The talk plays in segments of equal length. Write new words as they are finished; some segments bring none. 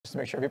just to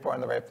make sure people are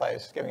in the right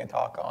place, giving a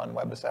talk on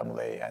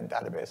WebAssembly and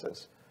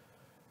databases.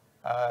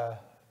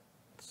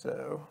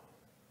 So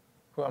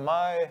who am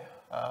I?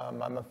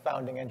 I'm a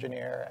founding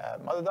engineer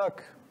at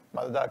MotherDuck.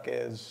 MotherDuck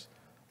is,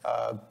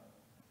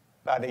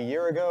 about a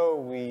year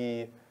ago,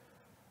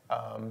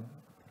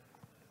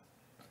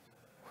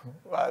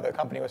 the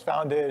company was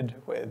founded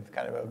with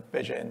kind of a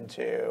vision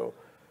to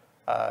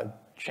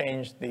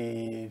change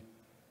the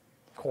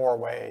core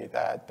way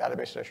that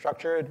databases are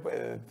structured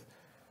with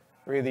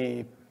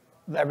really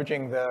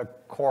leveraging the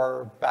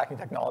core backing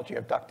technology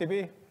of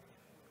DuckDB.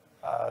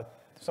 If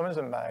someone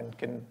doesn't mind,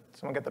 can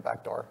someone get the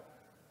back door?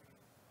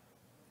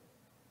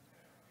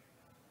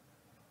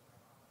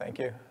 Thank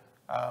you.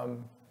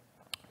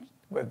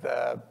 With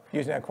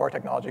using a core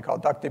technology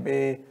called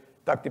DuckDB.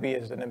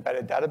 DuckDB is an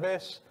embedded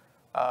database,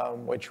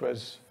 which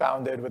was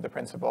founded with the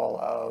principle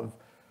of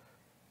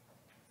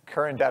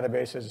current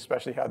databases,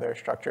 especially how they're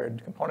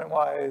structured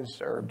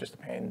component-wise, are just a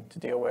pain to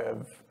deal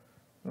with.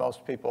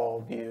 Most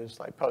people use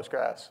like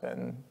Postgres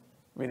and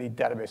really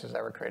databases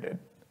that were created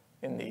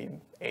in the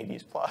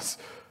 80s plus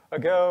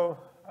ago.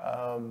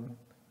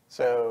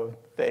 So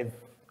they've,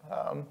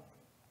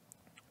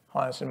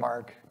 Hannes and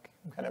Mark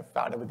kind of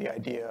founded with the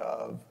idea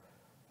of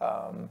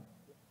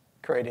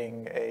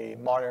creating a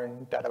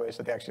modern database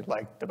that they actually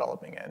like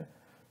developing in.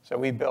 So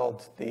we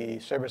built the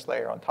service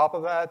layer on top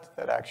of that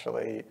that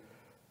actually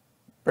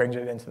brings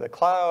it into the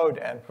cloud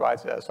and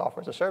provides it as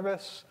software as a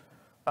service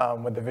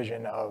with the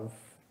vision of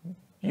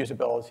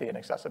usability and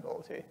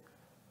accessibility.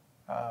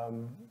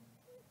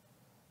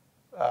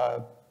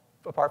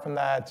 Apart from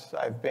that,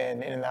 I've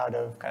been in and out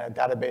of kind of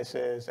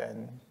databases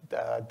and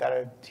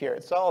data tier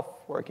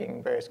itself,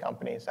 working various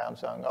companies,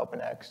 Samsung,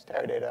 OpenX,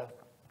 Teradata.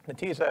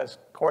 Natisa as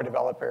core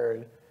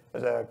developer,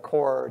 as a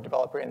core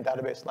developer in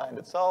database land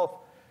itself,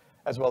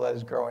 as well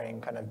as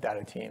growing kind of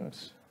data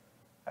teams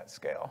at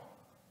scale.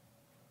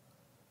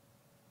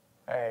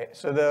 All right,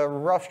 so the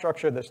rough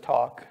structure of this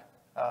talk,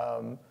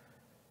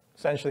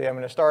 essentially I'm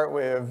going to start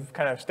with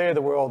kind of state of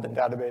the world in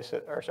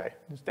databases, or sorry,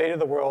 state of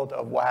the world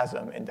of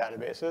WASM in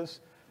databases,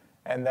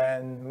 and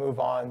then move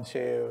on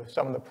to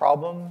some of the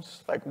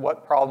problems, like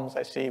what problems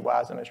I see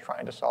WASM is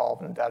trying to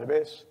solve in the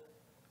database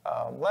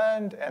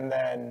land, and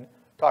then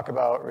talk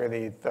about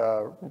really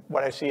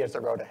what I see as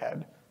the road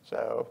ahead.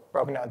 So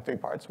broken down in 3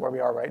 parts, where we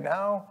are right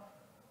now,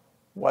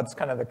 what's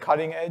kind of the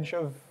cutting edge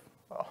of,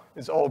 well,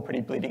 it's all pretty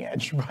bleeding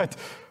edge, but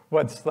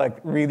what's like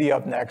really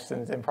up next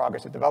and is in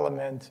progress of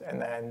development, and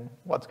then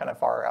what's kind of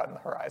far out in the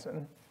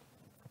horizon.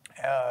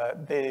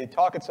 The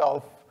talk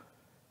itself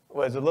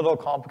was a little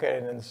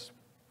complicated and it's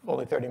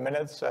only 30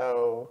 minutes,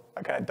 so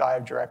I kind of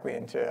dive directly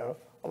into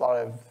a lot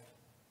of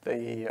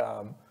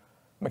the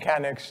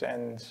mechanics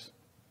and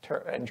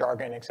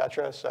jargon, et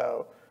cetera.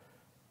 So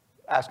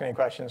ask any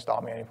questions,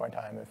 stop me at any point in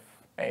time. If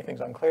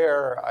anything's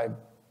unclear, I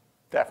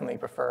definitely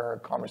prefer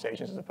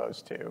conversations as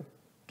opposed to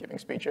giving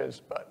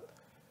speeches, but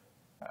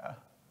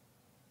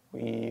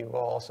we will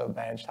also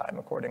manage time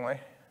accordingly.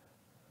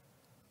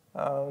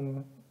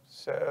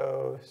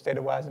 So state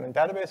of WASM in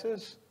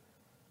databases.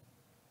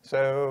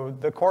 So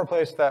the core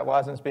place that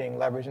WASM is being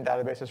leveraged in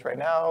databases right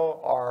now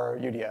are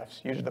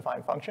UDFs,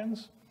 user-defined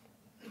functions.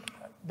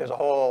 There's a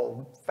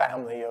whole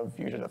family of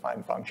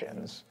user-defined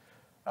functions,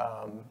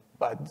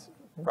 but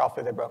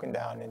roughly they're broken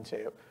down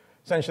into,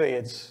 essentially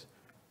it's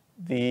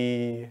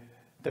the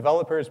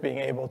developers being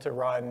able to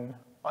run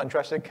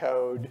untrusted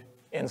code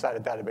inside a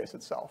database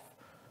itself.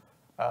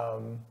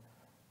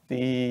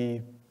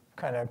 The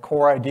kind of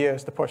core idea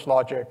is to push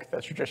logic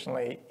that's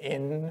traditionally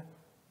in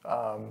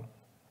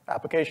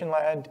application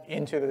land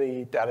into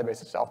the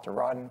database itself to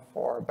run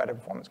for better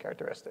performance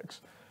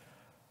characteristics.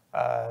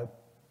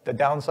 The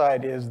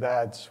downside is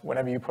that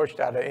whenever you push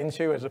data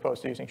into, as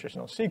opposed to using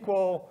traditional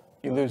SQL,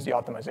 you lose the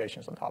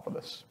optimizations on top of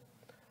this.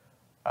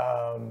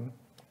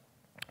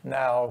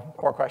 Now,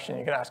 core question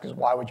you can ask is,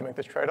 why would you make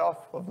this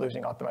trade-off of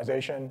losing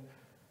optimization?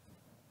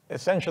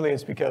 Essentially,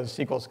 it's because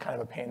SQL is kind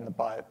of a pain in the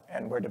butt,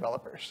 and we're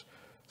developers.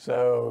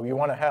 So you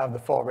want to have the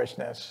full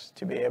richness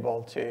to be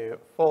able to,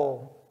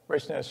 full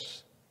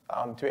richness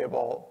and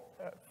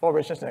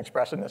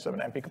expressiveness of an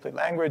NP-complete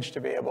language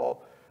to be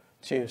able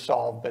to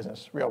solve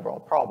business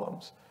real-world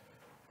problems.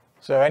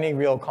 So any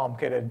real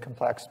complicated,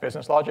 complex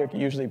business logic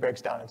usually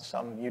breaks down into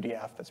some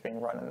UDF that's being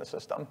run in the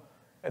system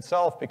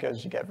itself,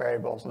 because you get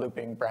variables,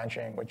 looping,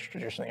 branching, which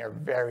traditionally are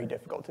very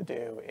difficult to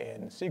do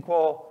in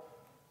SQL.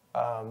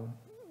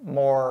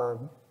 More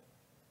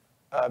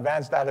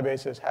advanced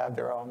databases have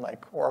their own,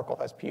 like Oracle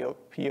has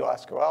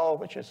POSQL,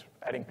 which is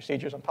adding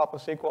procedures on top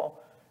of SQL.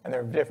 And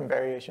there are different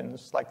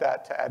variations like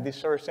that to add these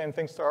sort of same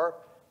things to R.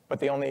 But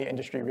the only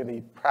industry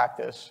really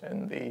practice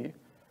and the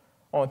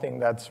only thing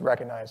that's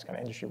recognized kind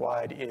of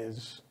industry-wide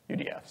is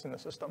UDFs in the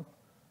system.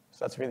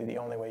 So that's really the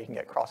only way you can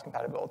get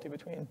cross-compatibility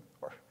between,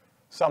 or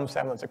some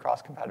semblance of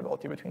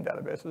cross-compatibility between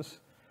databases.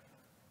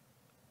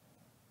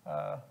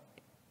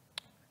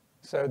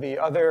 So the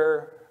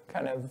other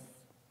kind of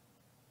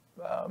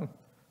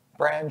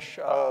branch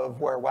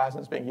of where WASM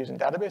is being used in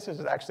databases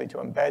is actually to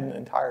embed an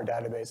entire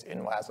database in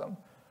WASM.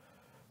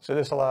 So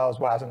this allows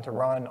WASM to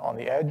run on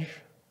the edge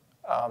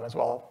as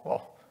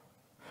well,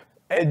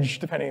 edge,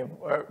 depending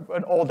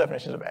on old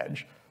definitions of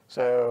edge.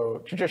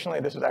 So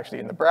traditionally, this is actually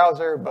in the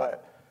browser,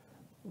 but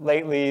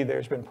lately,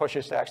 there's been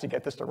pushes to actually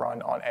get this to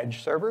run on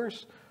edge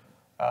servers.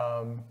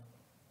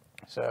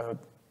 So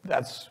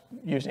that's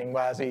using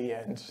WASI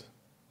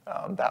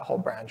and that whole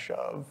branch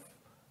of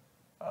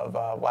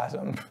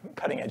WASM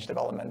cutting edge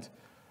development.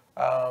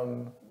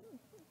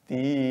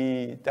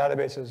 The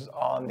databases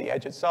on the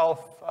edge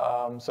itself,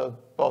 so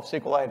both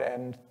SQLite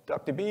and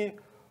DuckDB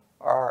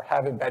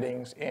have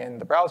embeddings in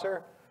the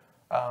browser.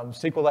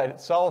 SQLite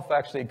itself,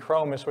 actually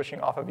Chrome is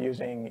switching off of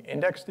using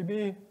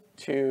IndexedDB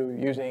to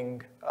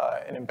using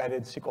an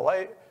embedded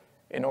SQLite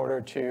in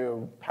order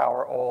to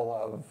power all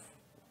of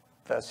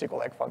the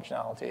SQLite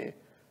functionality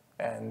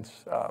and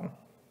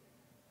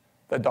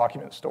the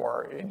document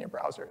store in your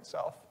browser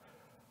itself.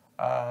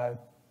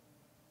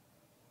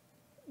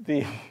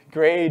 The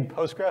grade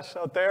Postgres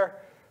out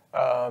there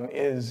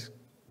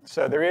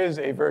so there is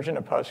a version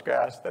of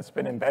Postgres that's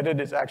been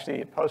embedded. It's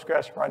actually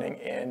Postgres running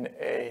in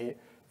a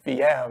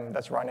VM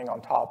that's running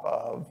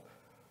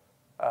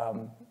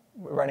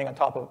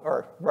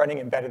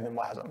embedded in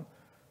WASM,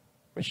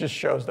 which just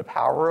shows the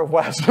power of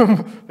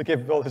WASM, the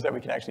capabilities that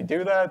we can actually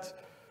do that.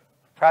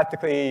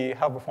 Practically,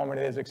 how performant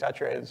it is, et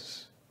cetera,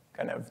 is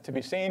kind of to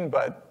be seen,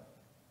 but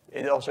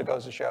it also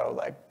goes to show,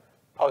 like,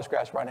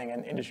 Postgres running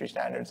in industry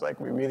standards, like,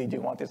 we really do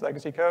want this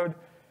legacy code,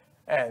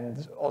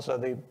 and also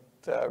the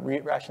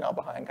rationale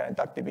behind kind of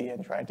DuckDB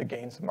and trying to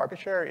gain some market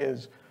share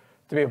is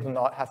to be able to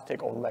not have to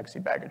take all the legacy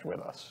baggage with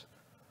us.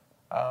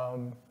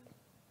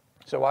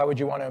 So why would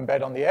you want to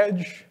embed on the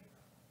edge?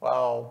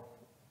 Well,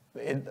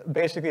 it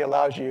basically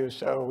allows you,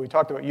 so we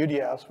talked about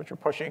UDFs, which are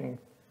pushing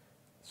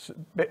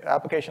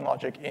application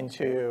logic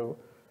into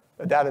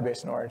a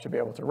database in order to be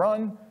able to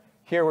run.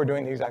 Here we're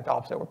doing the exact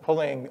opposite. We're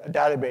pulling a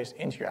database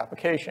into your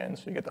application,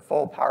 so you get the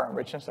full power and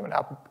richness of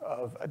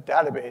a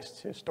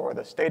database to store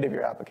the state of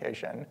your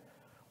application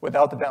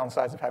without the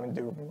downsides of having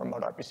to do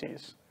remote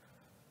RPCs.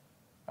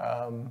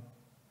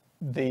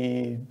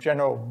 The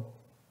general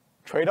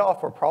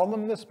trade-off or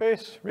problem in this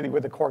space, really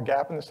where the core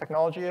gap in this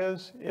technology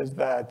is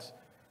that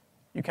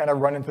you kind of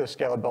run into the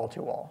scalability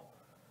wall.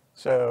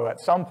 So at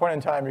some point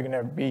in time, you're going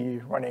to be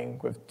running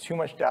with too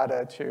much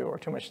data or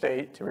too much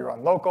state to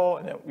rerun local,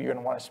 and you're going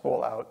to want to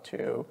spool out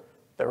to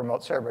the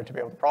remote server to be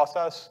able to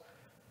process.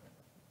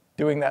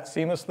 Doing that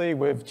seamlessly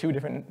with two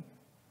different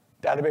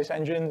database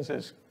engines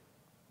is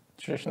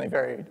traditionally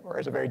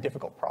is a very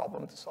difficult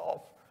problem to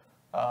solve.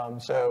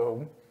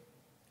 So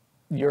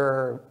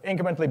you're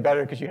incrementally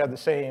better because you have the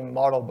same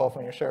model both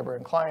on your server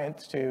and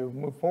client to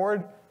move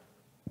forward,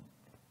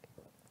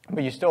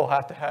 but you still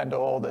have to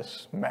handle all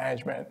this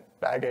management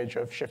baggage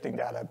of shifting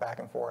data back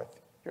and forth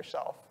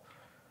yourself.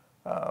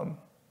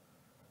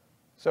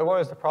 So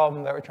what is the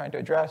problem that we're trying to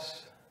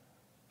address?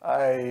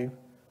 I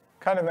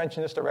kind of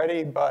mentioned this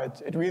already,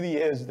 but it really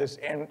is this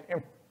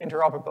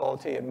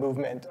interoperability and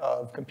movement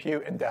of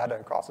compute and data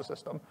across the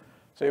system.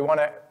 So you want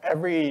to,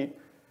 every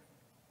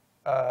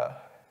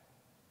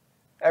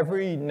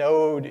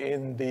node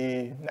in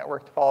the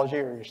network topology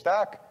or your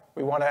stack,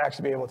 we want to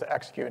actually be able to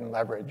execute and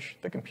leverage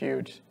the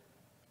compute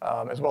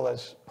as well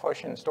as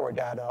push and store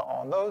data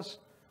on those,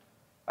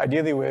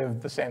 ideally with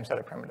the same set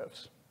of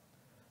primitives.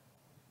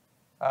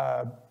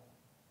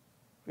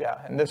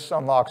 Yeah, and this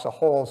unlocks a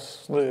whole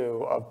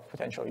slew of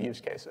potential use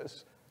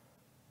cases.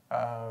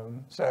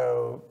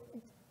 So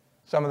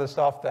some of the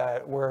stuff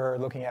that we're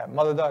looking at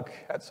MotherDuck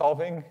at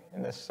solving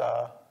in this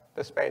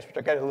space, which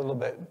I'll get a little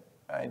bit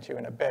into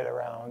in a bit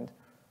around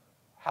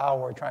how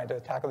we're trying to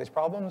tackle these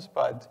problems,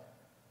 but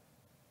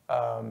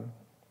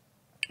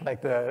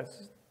like the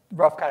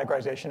rough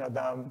categorization of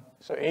them.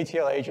 So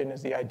ATL agent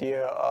is the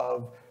idea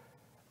of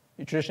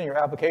traditionally your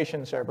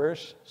application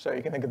servers. So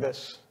you can think of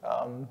this,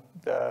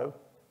 the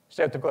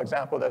stereotypical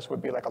example of this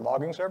would be like a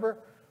logging server,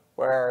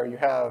 where you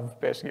have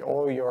basically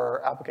all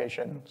your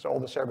application, so all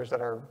the servers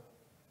that are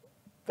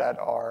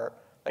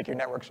like your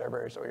network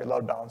servers or your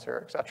load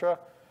balancer, et cetera,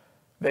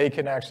 they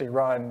can actually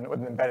run with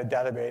an embedded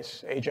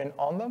database agent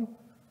on them,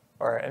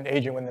 or an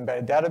agent with an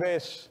embedded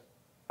database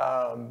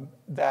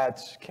that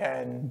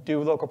can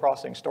do local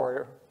processing,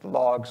 store the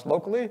logs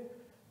locally,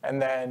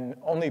 and then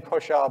only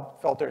push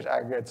up filters,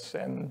 aggregates,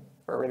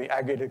 or really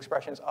aggregated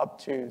expressions up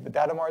to the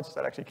data marts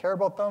that actually care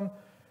about them.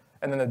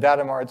 And then the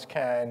data marts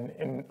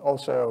can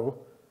also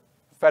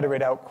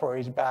federate out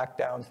queries back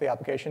down to the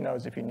application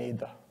nodes if you need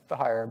the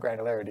higher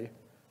granularity.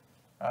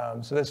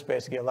 So this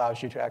basically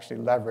allows you to actually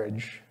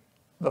leverage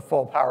the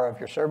full power of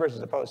your servers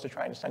as opposed to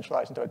trying to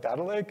centralize into a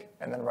data lake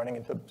and then running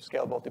into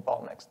scalability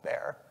bottlenecks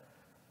there,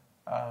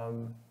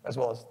 as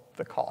well as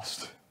the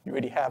cost. You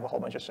already have a whole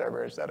bunch of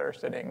servers that are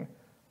sitting,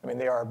 I mean,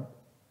 they are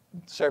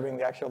serving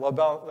the actual load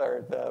balance,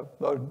 or the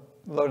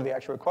load of the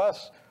actual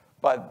requests,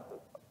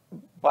 but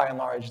by and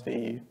large,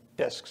 the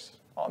disks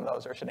on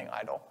those are sitting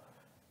idle,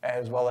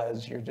 as well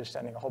as you're just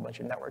sending a whole bunch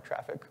of network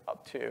traffic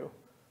up to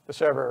the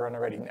server on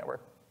already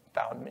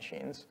network-bound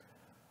machines.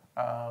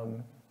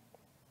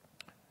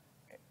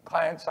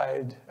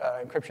 Client-side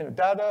encryption of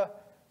data.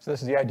 So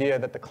this is the idea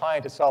that the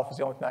client itself is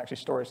the only thing that actually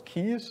stores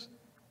keys,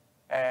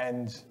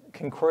 and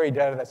can query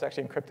data that's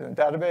actually encrypted in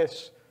the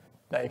database.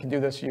 Now you can do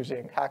this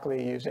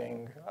hackily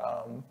using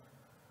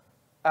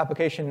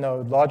application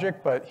node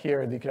logic, but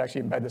here you can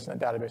actually embed this in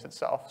the database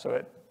itself. So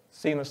it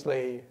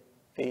seamlessly,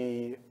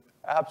 the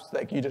apps,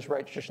 like you just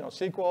write traditional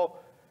SQL,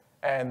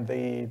 and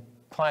the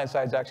client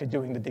side is actually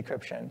doing the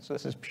decryption. So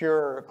this is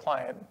pure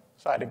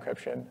client-side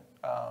encryption.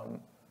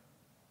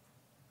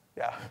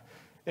 Yeah,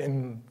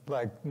 in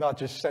like not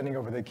just sending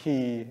over the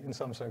key in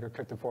some sort of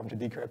encrypted form to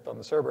decrypt on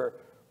the server,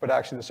 but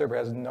actually the server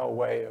has no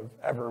way of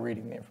ever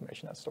reading the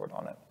information that's stored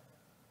on it.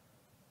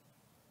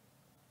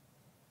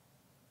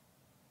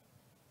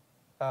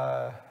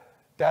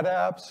 Data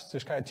apps,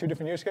 there's kind of two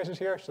different use cases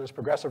here. So there's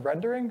progressive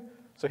rendering.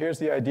 So here's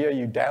the idea: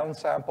 you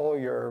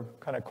downsample your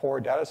kind of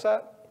core data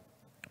set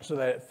so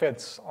that it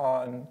fits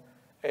on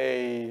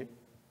a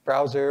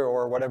browser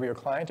or whatever your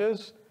client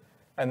is.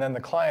 And then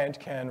the client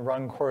can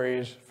run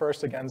queries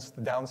first against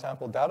the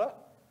downsampled data,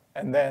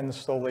 and then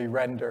slowly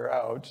render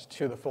out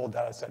to the full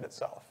data set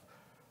itself.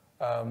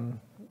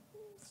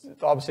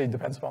 It obviously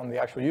depends upon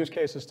the actual use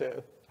case as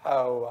to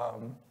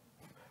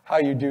how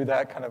you do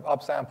that kind of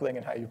upsampling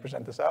and how you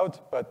present this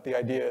out. But the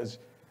idea is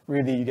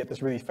really you get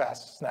this really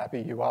fast,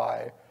 snappy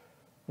UI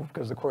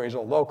because the query is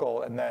all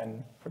local, and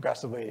then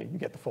progressively you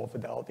get the full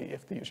fidelity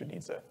if the user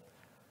needs it.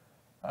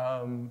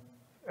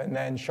 And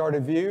then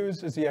sharded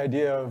views is the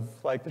idea of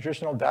like the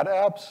traditional data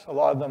apps. A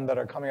lot of them that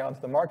are coming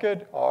onto the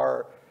market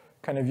are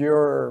kind of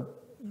you're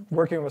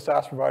working with a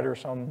SaaS provider,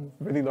 some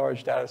really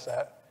large data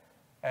set,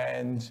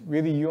 and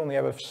really you only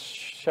have a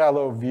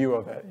shallow view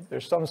of it.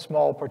 There's some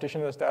small partition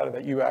of this data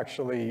that you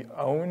actually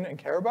own and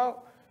care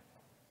about.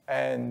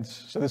 And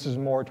so this is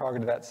more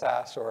targeted at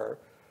SaaS or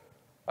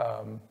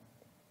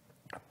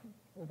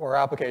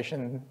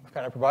application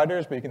kind of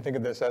providers, but you can think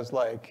of this as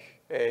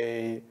like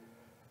a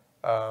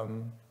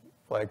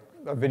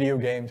video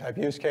game type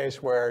use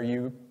case where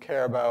you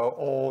care about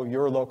all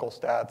your local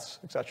stats,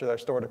 et cetera, that are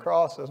stored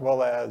across, as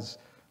well as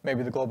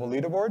maybe the global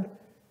leaderboard.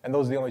 And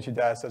those are the only two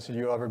data sets that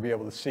you'll ever be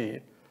able to see.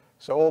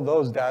 So all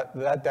those that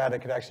data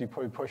could actually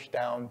be pushed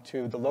down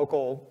to the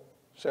local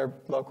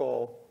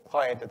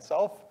client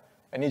itself.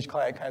 And each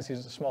client kind of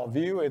sees a small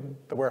view, and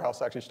the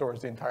warehouse actually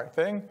stores the entire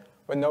thing,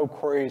 but no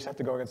queries have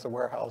to go against the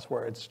warehouse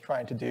where it's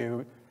trying to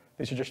do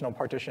these traditional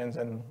partitions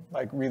and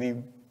like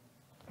really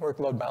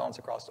workload balance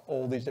across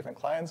all these different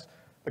clients.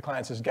 The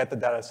clients just get the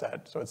data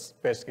set. So it's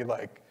basically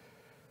like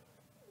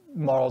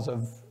models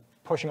of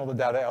pushing all the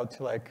data out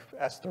to like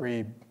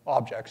S3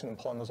 objects and then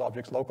pulling those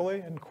objects locally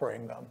and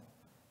querying them,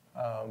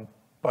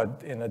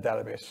 but in a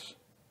database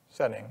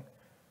setting.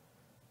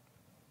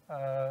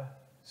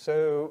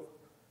 So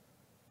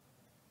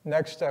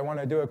next, I want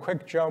to do a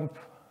quick jump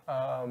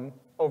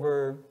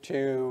over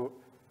to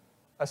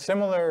a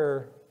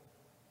similar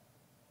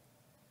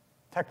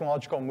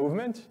technological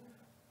movement,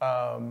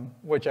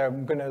 which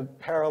I'm going to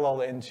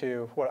parallel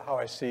into how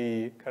I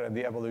see kind of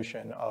the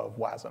evolution of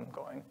WASM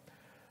going.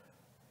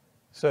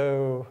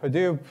 So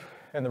Hadoop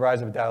and the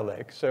rise of a data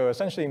lake. So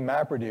essentially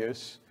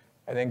MapReduce,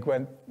 I think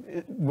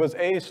it was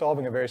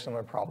solving a very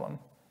similar problem.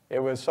 It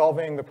was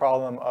solving the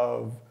problem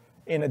of,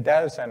 in a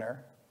data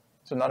center,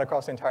 so not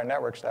across the entire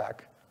network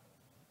stack,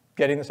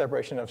 getting the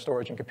separation of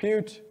storage and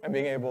compute, and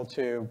being able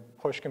to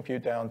push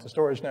compute down to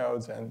storage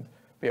nodes and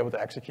be able to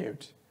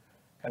execute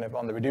kind of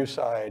on the reduce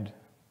side,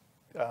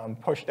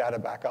 push data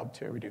back up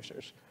to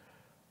reducers.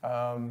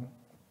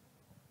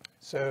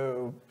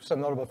 So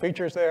some notable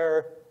features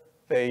there.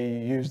 They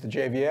use the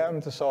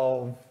JVM to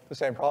solve the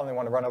same problem. They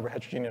want to run over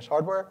heterogeneous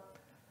hardware.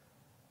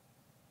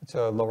 It's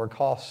a lower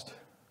cost.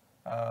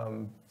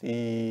 And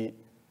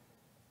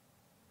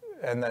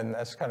then,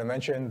 as kind of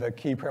mentioned, the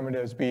key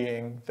primitives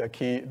being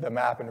the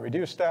map and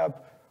reduce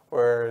step,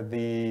 where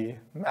the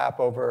map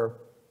over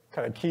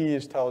kind of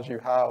keys tells you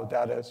how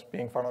data is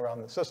being funneled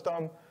around the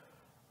system.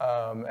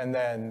 And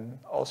then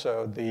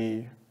also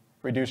the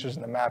reducers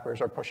and the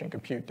mappers are pushing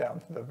compute down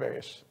to the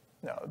various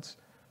nodes.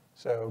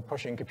 So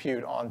pushing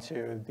compute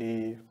onto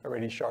the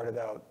already sharded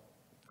out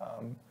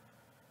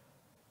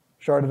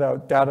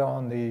data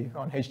on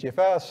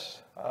HDFS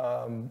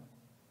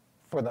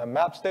for the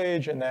map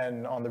stage, and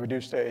then on the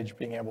reduce stage,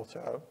 being able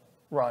to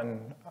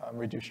run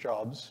reduce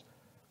jobs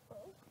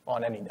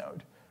on any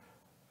node.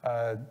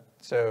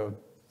 So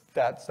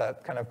that's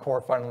that kind of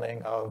core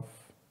funneling of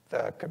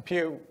the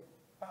compute,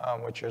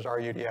 which is our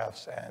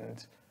UDFs,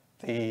 and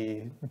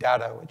the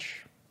data,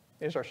 which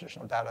is our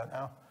traditional data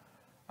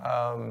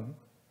now.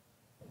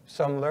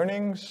 Some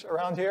learnings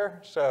around here.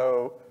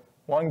 So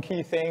one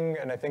key thing,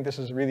 and I think this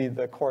is really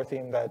the core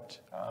theme that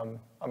I'm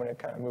going to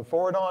kind of move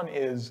forward on,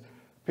 is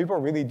people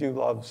really do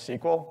love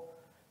SQL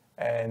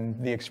and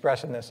the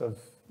expressiveness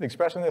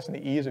and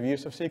the ease of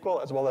use of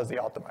SQL, as well as the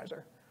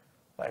optimizer.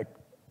 Like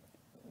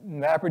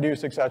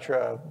MapReduce, et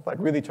cetera, like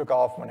really took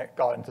off when it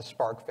got into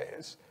Spark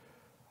phase.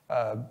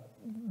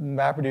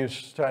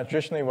 MapReduce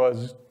traditionally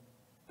was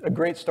a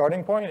great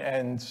starting point,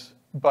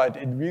 but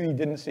it really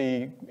didn't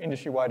see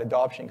industry-wide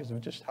adoption because of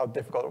just how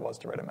difficult it was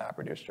to write a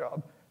MapReduce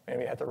job. And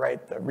we had to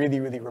write the really,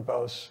 really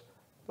verbose,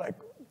 like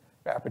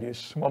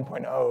MapReduce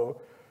 1.0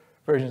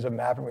 versions of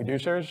map and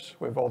reducers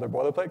with older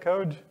boilerplate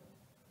code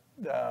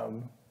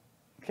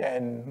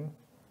can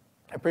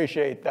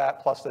appreciate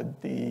that, plus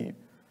the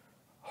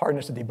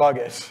hardness to debug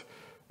it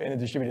in a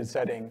distributed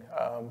setting,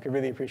 can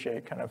really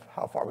appreciate kind of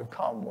how far we've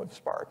come with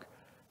Spark,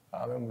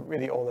 and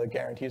really all the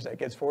guarantees that it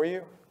gets for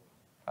you.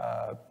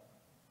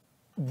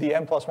 The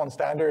N+1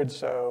 standard,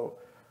 so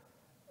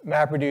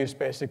MapReduce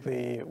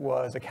basically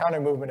was a counter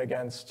movement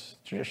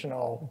against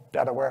traditional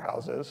data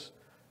warehouses,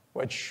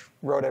 which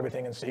wrote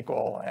everything in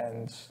SQL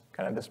and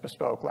kind of this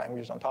bespoke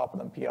languages on top of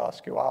them,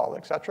 PL/SQL,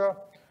 et cetera.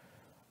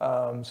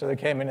 So they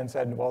came in and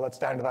said, well, let's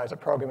standardize a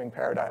programming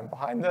paradigm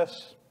behind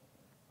this,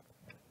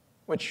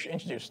 which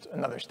introduced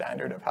another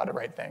standard of how to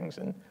write things.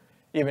 And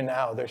even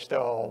now, there's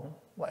still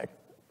like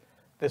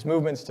this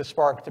movements to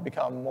Spark to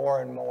become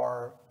more and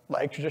more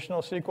like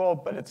traditional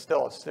SQL, but it's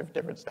still a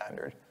different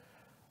standard.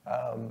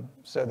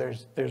 So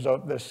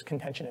there's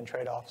contention and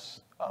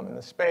trade-offs in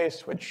the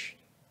space, which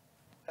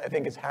I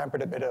think has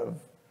hampered a bit of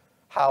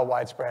how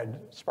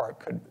widespread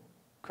Spark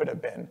could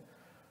have been.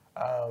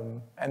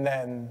 And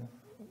then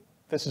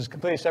this is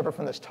completely separate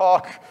from this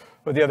talk,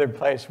 but the other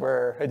place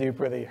where Hadoop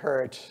really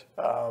hurt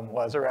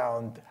was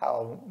around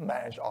how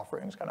managed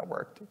offerings kind of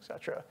worked, et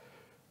cetera.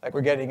 Like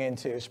we're getting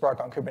into Spark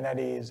on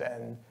Kubernetes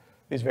and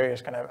these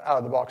various kind of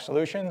out-of-the-box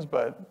solutions,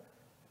 but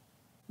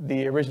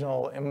the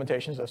original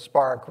implementations of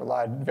Spark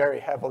relied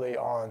very heavily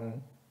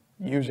on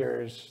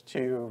users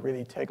to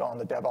really take on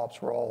the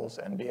DevOps roles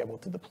and be able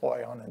to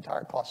deploy on an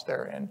entire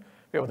cluster and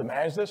be able to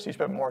manage this. You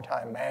spent more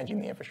time managing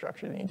the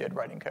infrastructure than you did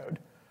writing code.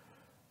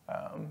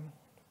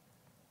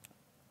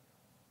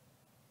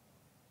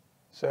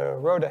 So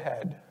road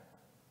ahead.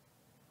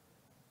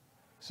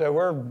 So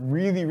we're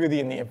really,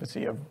 really in the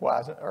infancy of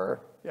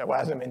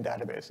WASM in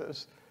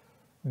databases.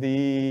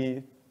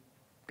 The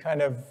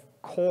kind of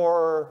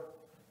core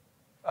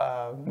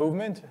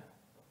movement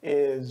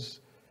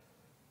is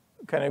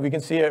kind of, we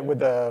can see it with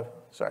the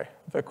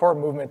core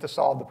movement to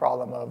solve the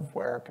problem of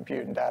where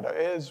compute and data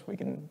is. We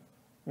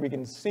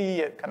can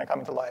see it kind of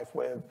coming to life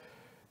with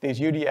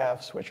these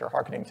UDFs, which are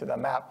hearkening to the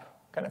map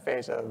kind of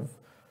phase of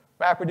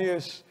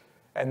MapReduce,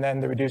 and then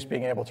the reduce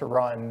being able to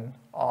run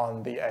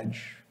on the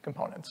edge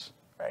components,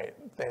 right?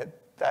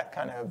 That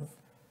kind of,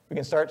 we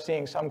can start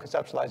seeing some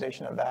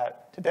conceptualization of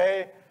that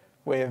today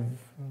with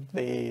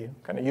the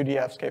kind of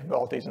UDF's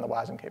capabilities and the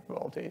WASM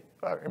capability,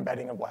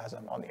 embedding of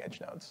WASM on the edge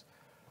nodes.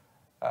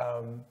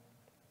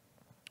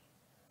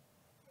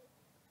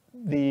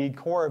 The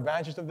core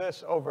advantages of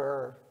this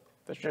over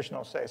the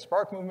traditional, say,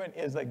 Spark movement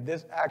is like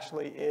this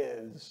actually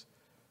is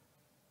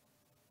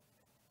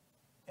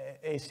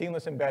a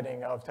seamless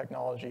embedding of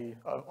technology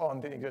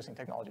on the existing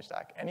technology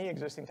stack. Any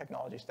existing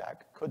technology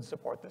stack could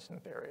support this in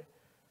theory.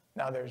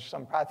 Now there's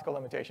some practical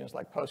limitations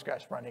like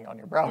Postgres running on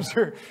your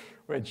browser,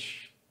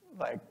 which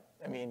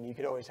you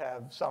could always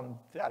have some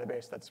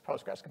database that's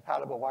Postgres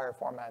compatible wire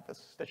format that's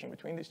stitching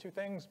between these two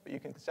things, but you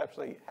can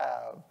conceptually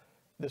have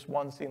this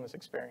one seamless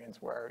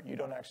experience where you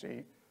don't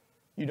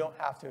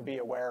have to be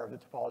aware of the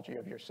topology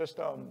of your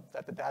system,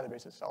 that the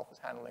database itself is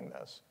handling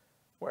this,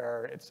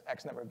 where it's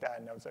X number of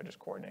data nodes that are just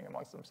coordinating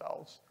amongst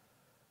themselves.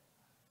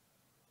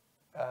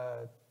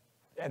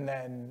 And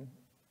then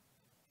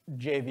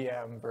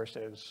JVM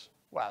versus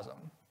WASM.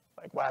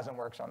 Like WASM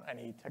works on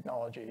any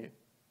technology,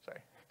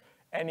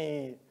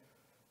 any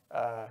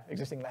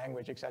existing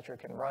language, et cetera,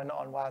 can run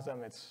on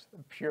WASM. It's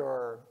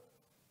pure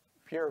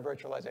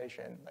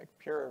virtualization, like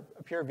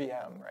a pure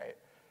VM, right?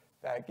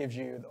 That gives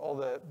you all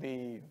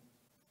the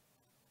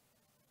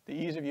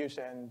ease of use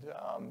and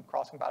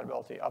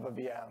cross-compatibility of a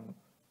VM,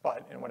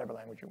 but in whatever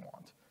language you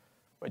want.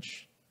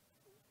 Which,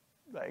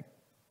 like,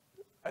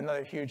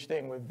 another huge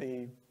thing with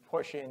the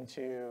push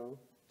into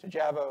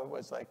Java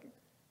was like,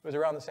 it was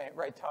around the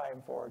right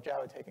time for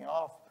Java taking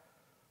off,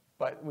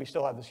 but we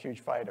still have this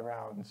huge fight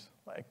around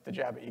like the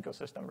Java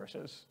ecosystem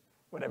versus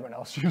what everyone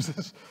else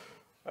uses.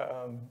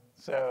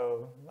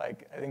 So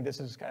like, I think this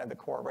is kind of the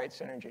core right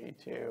synergy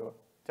to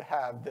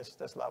have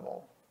this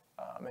level.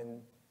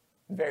 And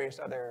various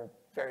other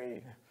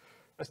very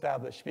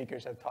established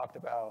speakers have talked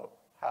about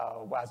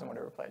how WASM would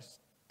have replaced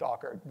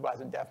Docker.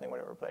 WASM definitely would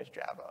have replaced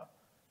Java,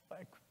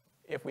 like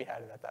if we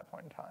had it at that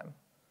point in time.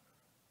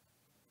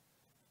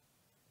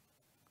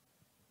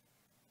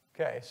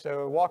 Okay,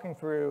 so walking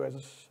through,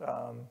 as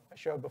I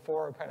showed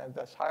before, kind of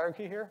this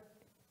hierarchy here.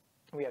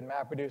 We had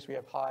MapReduce, we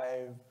have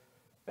Hive,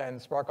 then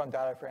Spark on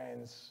data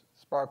frames,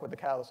 Spark with the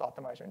Catalyst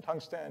optimizer in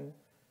Tungsten,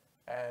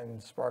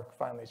 and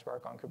finally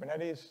Spark on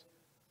Kubernetes.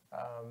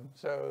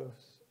 So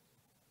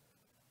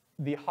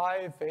the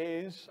Hive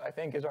phase, I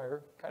think, is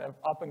our kind of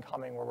up and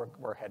coming where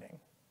we're heading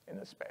in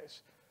this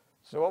space.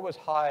 So what was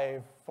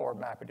Hive for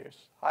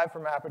MapReduce? Hive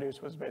for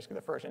MapReduce was basically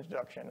the first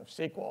introduction of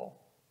SQL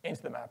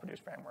into the MapReduce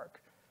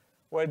framework.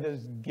 What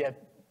does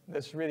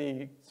this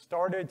really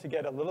started to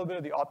get a little bit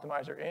of the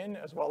optimizer in,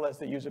 as well as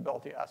the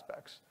usability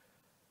aspects.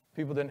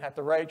 People didn't have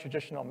to write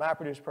traditional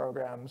MapReduce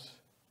programs.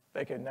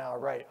 They could now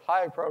write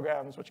Hive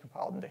programs, which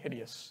compiled into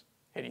hideous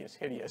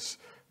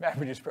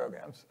MapReduce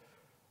programs.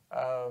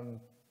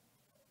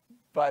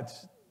 But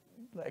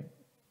like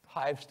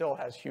Hive still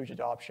has huge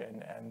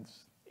adoption and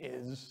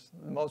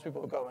most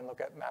people who go and look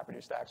at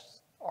MapReduce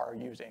stacks are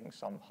using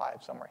some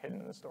Hive somewhere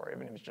hidden in the store,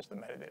 even if it's just the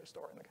metadata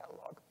store in the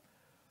catalog.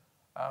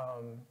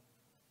 How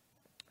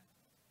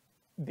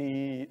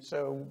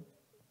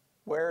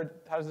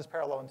does this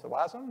parallel into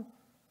WASM?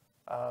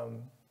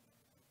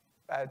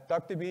 At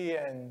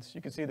DuckDB, and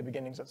you can see the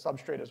beginnings at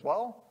Substrate as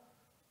well,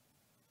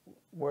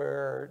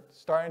 we're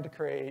starting to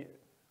create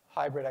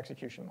hybrid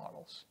execution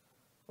models,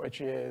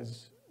 which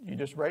is you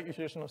just write your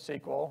traditional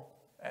SQL,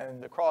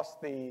 and across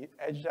the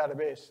edge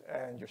database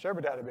and your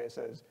server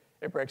databases,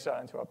 it breaks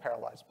out into a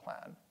parallelized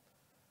plan. I'm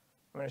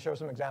going to show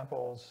some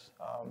examples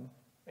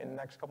in the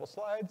next couple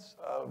slides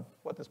of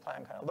what this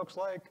plan kind of looks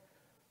like,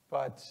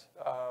 but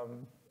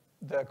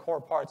the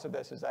core parts of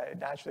this is that it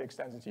naturally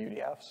extends into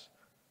UDFs.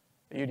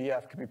 The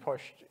UDF can be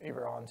pushed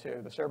either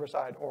onto the server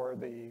side or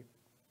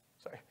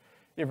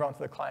either onto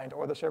the client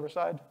or the server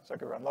side, so it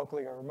can run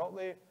locally or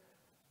remotely.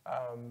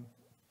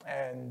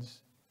 And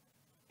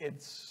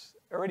it's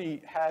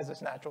already has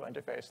this natural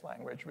interface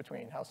language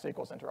between how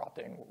SQL's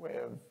interacting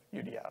with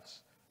UDFs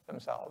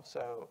themselves.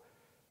 So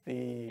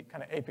the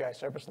kind of API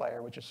service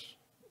layer, which is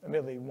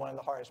admittedly one of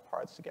the hardest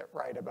parts to get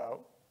right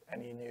about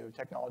any new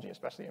technology,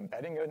 especially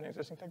embedding an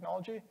existing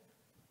technology,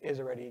 is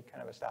already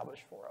kind of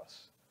established for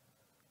us.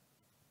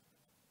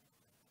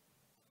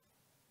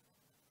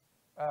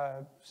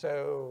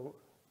 So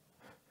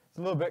it's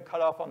a little bit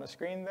cut off on the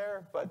screen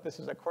there, but this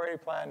is a query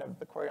plan of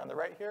the query on the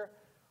right here,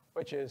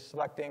 which is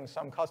selecting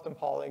some custom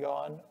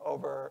polygon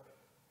over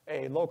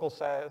a local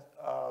set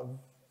of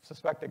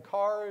suspected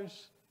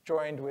cars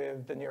joined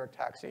with the New York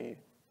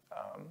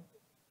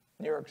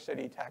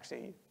City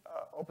taxi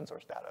open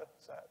source data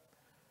set.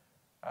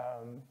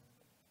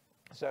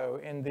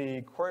 So in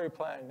the query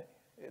plan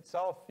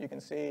itself, you can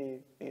see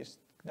these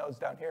nodes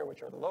down here,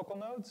 which are the local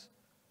nodes,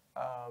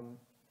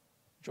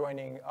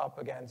 joining up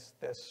against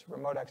this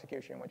remote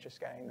execution, which is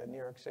scanning the New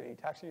York City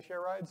taxi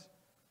share rides.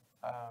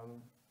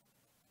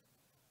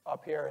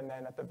 Up here, and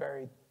then at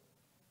the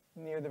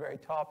near the very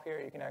top here,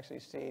 you can actually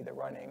see the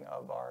running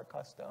of our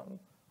custom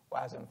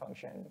WASM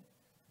function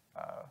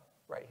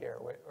right here,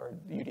 or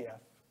UDF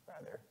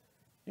rather,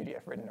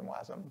 UDF written in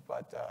WASM,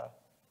 but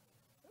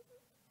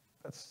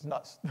that's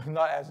not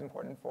as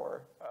important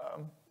for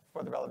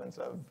the relevance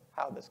of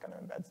how this kind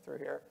of embeds through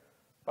here.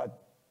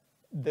 But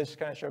this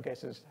kind of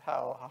showcases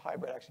how a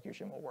hybrid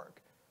execution will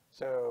work.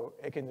 So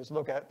it can just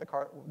look at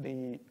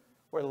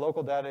where the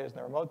local data is and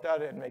the remote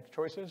data and make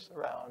choices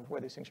around where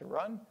these things should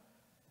run.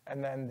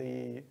 And then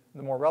the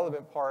more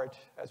relevant part,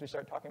 as we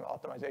start talking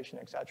about optimization,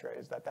 et cetera,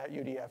 is that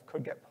UDF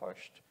could get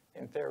pushed,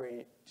 in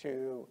theory,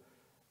 to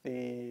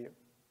the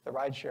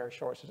rideshare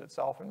sources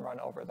itself and run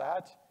over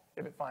that.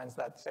 If it finds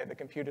that, say, the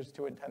compute is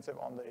too intensive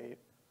on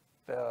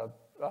the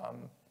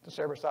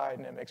server side,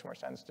 and it makes more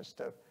sense just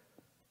to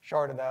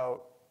shard it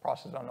out,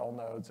 process it on all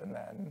nodes, and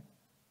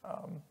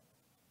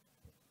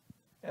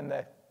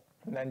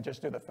then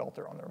just do the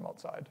filter on the remote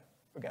side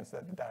against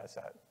the data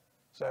set.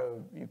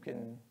 So you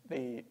can,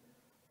 the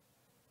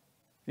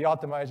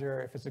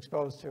optimizer, if it's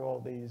exposed to all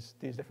these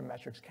different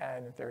metrics,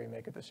 can, in theory,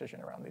 make a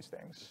decision around these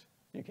things.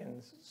 You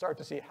can start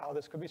to see how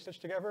this could be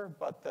stitched together,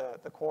 but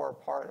the core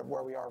part of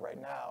where we are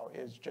right now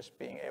is just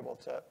being able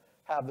to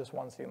have this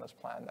one seamless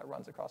plan that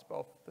runs across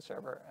both the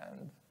server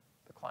and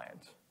the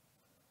client.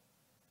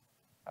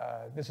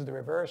 This is the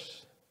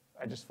reverse.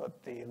 I just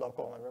flipped the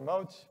local and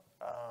remote.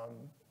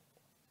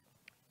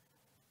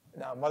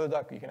 Now,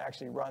 MotherDuck, you can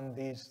actually run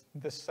this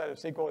set of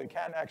SQL. You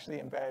can't actually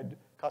embed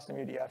custom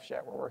UDFs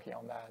yet. We're working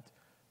on that.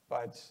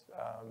 But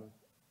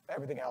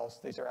everything else,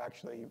 these are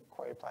actually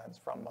query plans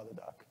from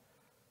MotherDuck.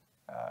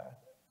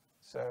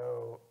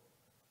 So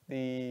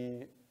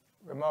the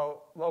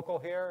remote local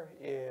here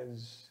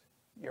is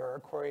you're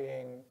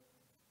querying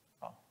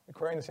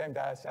the same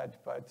data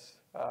set, but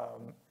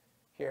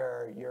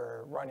here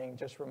you're running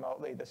just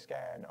remotely the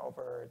scan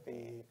over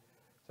the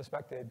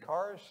suspected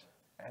cars,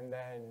 and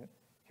then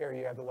here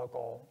you have the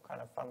local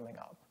kind of funneling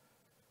up.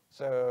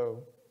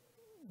 So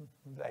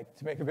like,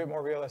 to make it a bit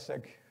more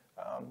realistic,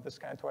 this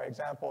kind of toy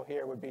example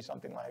here would be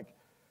something like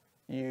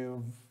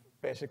you've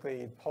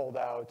basically pulled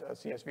out a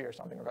CSV or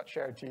something or got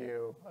shared to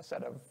you a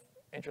set of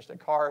interested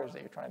cars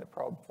that you're trying to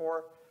probe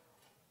for,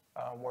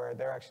 where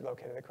they're actually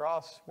located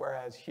across,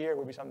 whereas here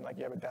would be something like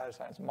you have a data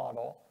science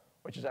model,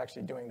 which is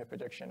actually doing the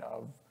prediction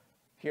of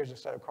here's a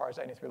set of cars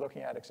I need to be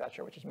looking at, et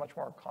cetera, which is much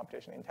more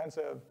computationally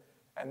intensive.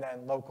 And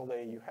then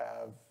locally, you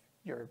have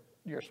your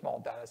small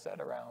data set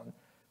around,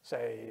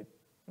 say,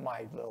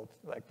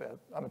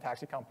 I'm a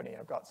taxi company.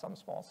 I've got some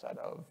small set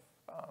of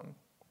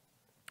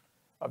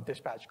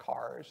dispatch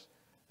cars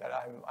that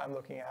I'm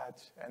looking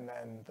at, and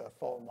then the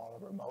full model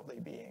remotely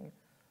being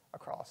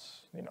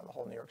across, the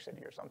whole New York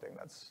City or something.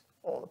 That's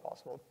all the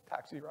possible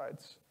taxi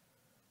rides.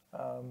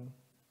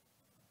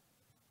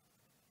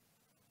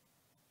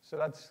 So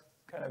that's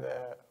kind of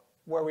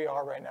where we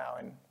are right now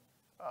and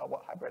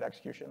what hybrid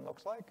execution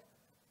looks like.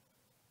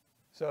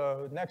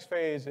 So next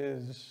phase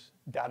is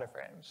data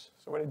frames.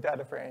 So what did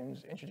data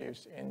frames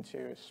introduce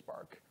into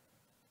Spark?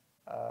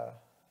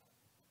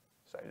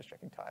 sorry, just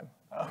checking time.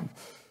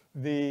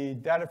 The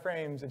data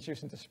frames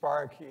introduced into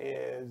Spark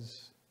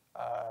is,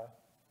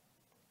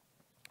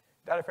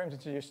 data frames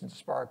introduced into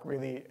Spark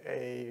really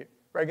a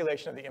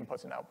regulation of the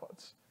inputs and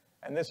outputs.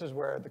 And this is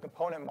where the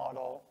component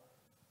model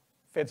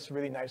fits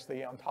really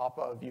nicely on top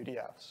of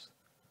UDFs.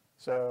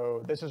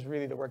 So this is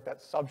really the work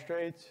that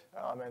Substrate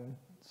and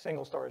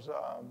Single Store is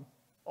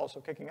also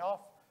kicking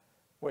off,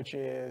 which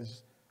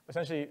is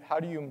essentially how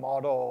do you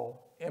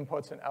model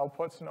inputs and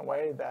outputs in a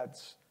way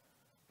that's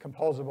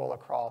composable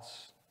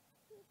across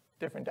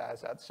different data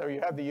sets. So you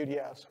have the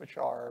UDFs, which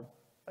are,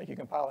 like you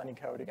compile any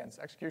code against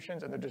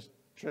executions, and they're just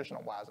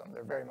traditional WASM.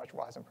 They're very much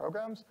WASM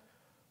programs.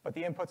 But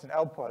the inputs and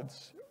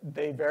outputs,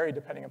 they vary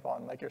depending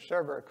upon, like your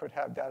server could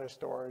have data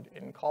stored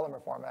in columnar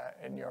format,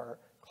 and your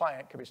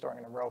client could be storing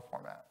in a row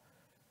format.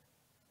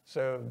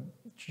 So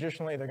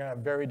traditionally, they're going to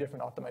have very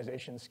different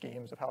optimization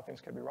schemes of how things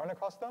could be run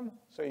across them.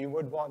 So you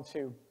would want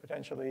to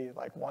potentially,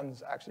 like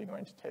one's actually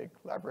going to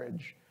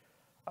leverage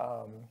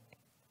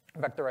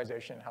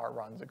vectorization, how it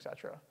runs, et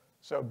cetera.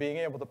 So being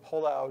able to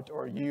pull out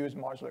or use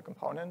modular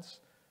components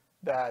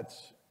that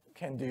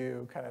can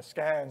do kind of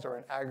scans or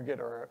an aggregate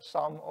or a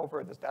sum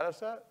over this data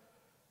set,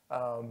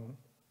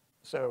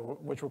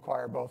 which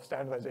require both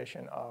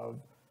standardization of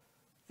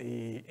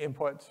the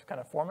input kind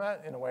of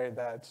format in a way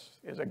that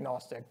is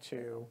agnostic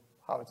to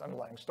how it's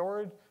underlying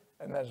stored,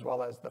 and as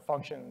well as the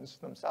functions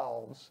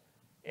themselves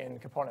in a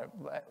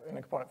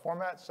component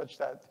format such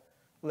that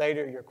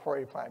later your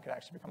query plan can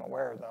actually become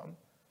aware of them.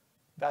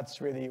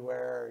 That's really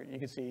where you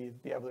can see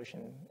the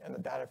evolution and the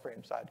data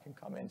frame side can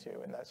come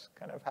into, and that's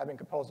kind of having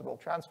composable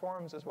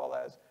transforms as well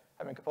as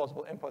having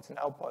composable inputs and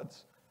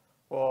outputs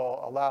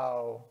will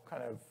allow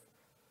kind of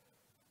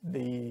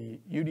the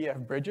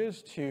UDF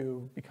bridges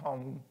to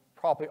become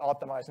properly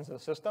optimized into the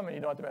system, and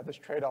you don't have to make this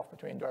trade-off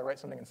between do I write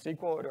something in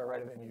SQL or do I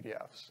write it in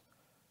UDFs.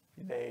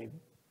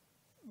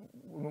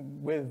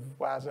 With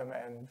WASM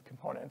and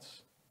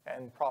components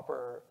and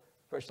proper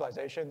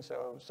virtualization,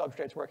 so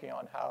Substrate's working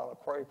on how a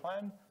query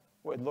plan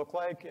would look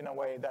like in a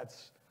way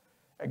that's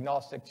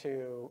agnostic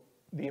to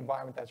the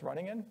environment that's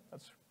running in.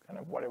 That's kind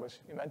of what it was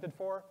invented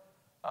for.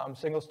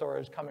 Single Store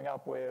is coming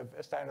up with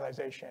a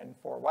standardization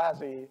for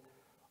WASI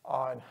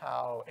on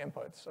how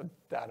inputs of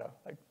data,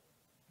 like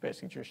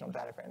basically traditional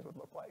data frames would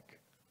look like.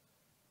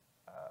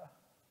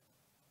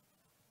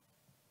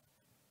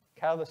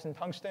 Catalyst and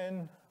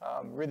Tungsten,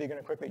 really going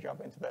to quickly jump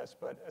into this,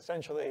 but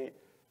essentially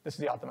this is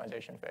the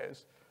optimization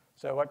phase.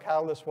 So what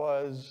Catalyst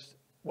was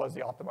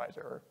the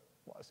optimizer,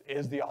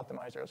 is the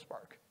optimizer of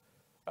Spark.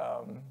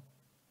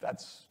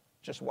 That's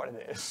just what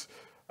it is.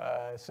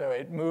 So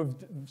it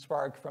moved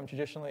Spark from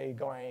traditionally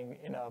going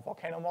in a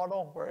volcano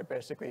model where it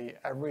basically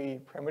every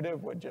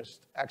primitive would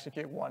just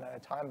execute one at a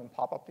time and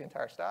pop up the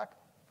entire stack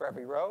for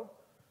every row,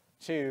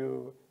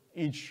 to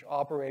each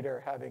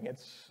operator having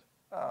its,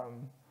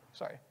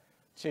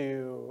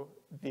 to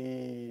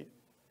the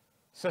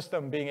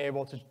system being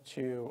able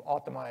to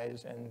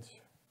optimize and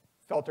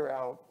filter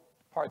out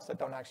parts that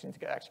don't actually need to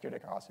get executed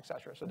across, et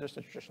cetera. So just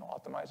a traditional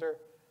optimizer.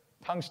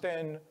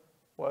 Tungsten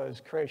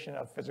was creation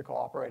of physical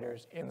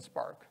operators in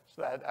Spark.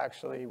 So that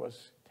actually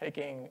was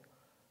taking,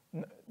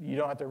 you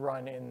don't have to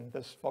run in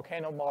this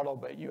volcano model,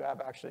 but you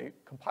have actually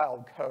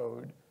compiled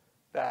code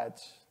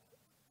that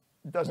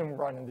doesn't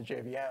run in the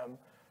JVM.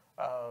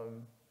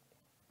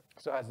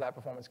 So it has that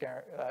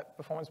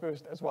performance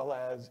boost, as well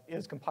as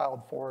is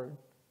compiled for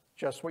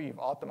just what you've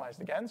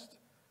optimized against.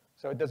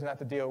 So it doesn't have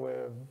to deal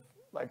with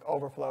like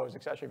overflows,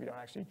 et cetera, if you don't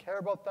actually care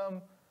about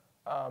them.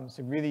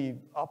 So really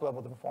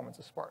up-level the performance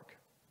of Spark.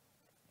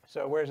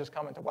 So where does this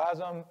come into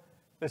WASM?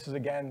 This is,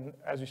 again,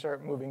 as we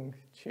start moving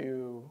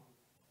to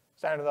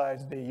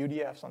standardize the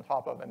UDFs on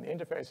top of and the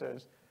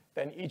interfaces,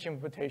 then each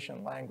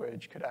implementation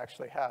language could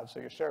actually have, so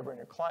your server and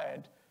your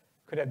client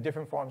could have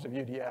different forms of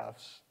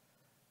UDFs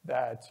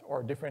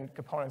or different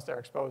components that are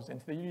exposed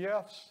into the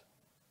UDFs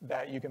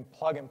that you can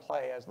plug and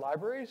play as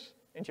libraries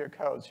into your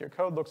code. So your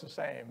code looks the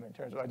same in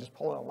terms of I just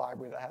pull in a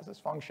library that has this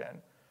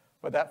function,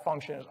 but that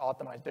function is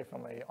optimized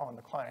differently on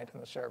the client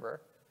and the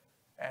server.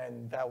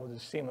 And that will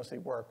just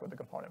seamlessly work with the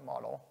component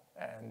model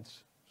and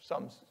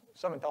some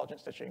intelligent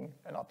stitching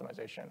and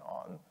optimization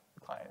on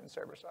the client and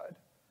server side,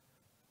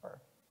 or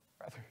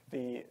rather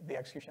the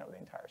execution of the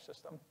entire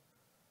system.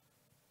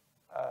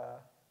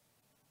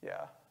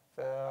 Yeah,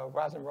 the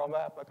WASM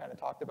roadmap I kind of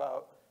talked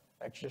about.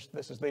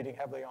 This is leading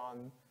heavily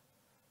on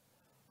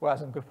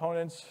WASM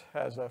components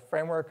as a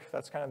framework.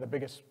 That's kind of the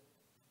biggest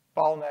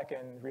bottleneck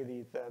and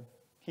really the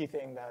key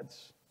thing that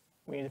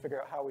we need to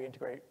figure out how we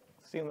integrate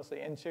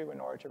seamlessly into in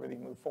order to really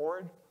move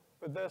forward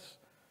with this.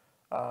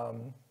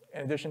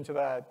 In addition to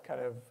that,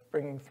 kind of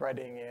bringing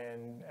threading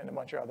in and a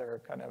bunch of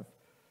other kind of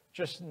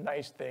just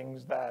nice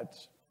things that,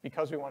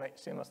 because we want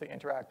to seamlessly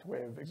interact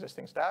with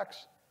existing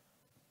stacks,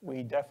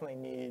 we definitely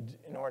need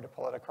in order to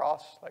pull it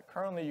across. Like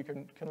currently you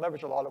can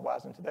leverage a lot of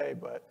WASM today,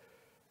 but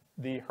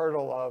the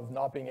hurdle of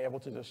not being able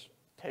to just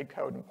take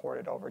code and port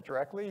it over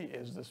directly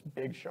is this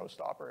big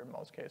showstopper in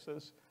most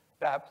cases.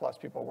 That plus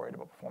people are worried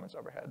about performance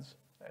overheads.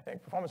 I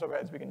think performance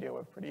overheads we can deal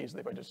with pretty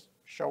easily by just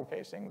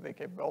showcasing the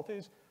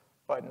capabilities,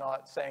 but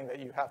not saying that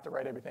you have to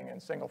write everything in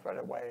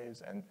single-threaded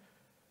ways. And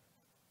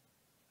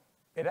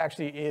it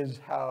actually is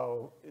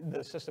how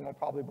the system will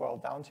probably boil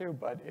down to,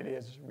 but it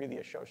is really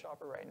a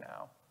showstopper right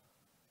now.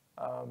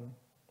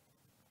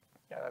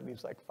 Yeah, that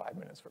leaves like 5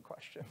 minutes for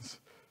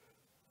questions.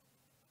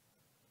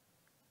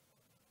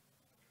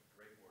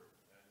 Great work.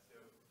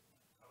 So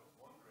I was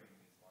wondering,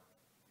 is like,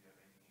 if you have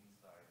any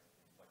insights,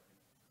 it's like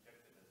you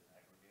project it as an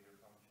aggregator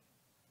function.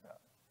 Yeah.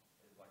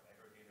 It's like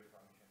aggregator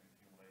function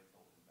accumulates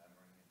all the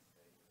memory and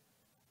state.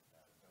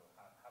 So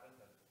how does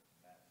that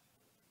match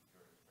with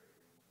your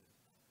experience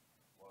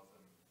with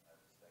WASM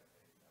as a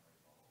stack-based memory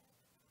model?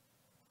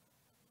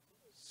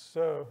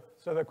 So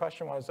the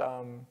question was,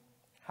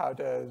 how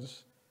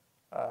does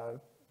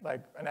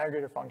like an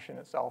aggregator function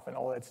itself and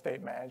all its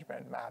state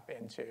management map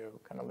into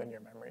kind of linear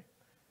memory?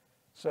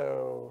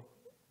 So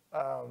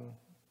a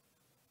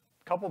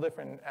couple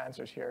different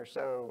answers here.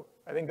 So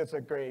I think that's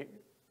a great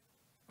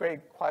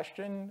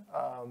question.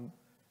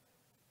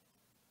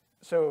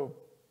 So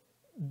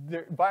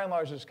there, by and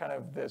large, there's kind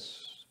of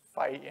this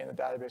fight in the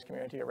database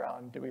community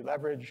around, do we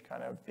leverage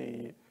kind of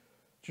the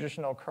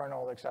traditional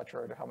kernel, et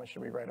cetera, to how much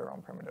should we write our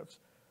own primitives?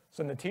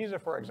 So Netezza,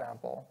 for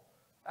example,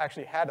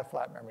 actually had a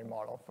flat memory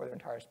model for their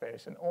entire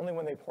space, and only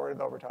when they ported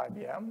it over to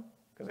IBM,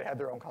 because they had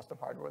their own custom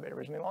hardware they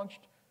originally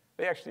launched,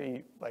 they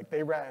actually, like,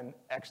 they ran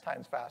X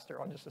times faster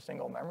on just a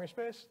single memory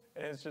space,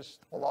 and it's just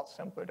a lot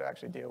simpler to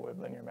actually deal with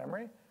linear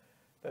memory.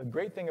 The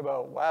great thing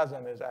about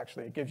WASM is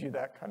actually it gives you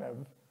that kind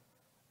of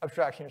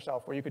abstraction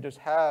yourself where you could just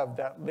have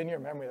that linear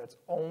memory that's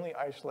only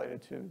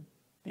isolated to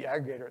the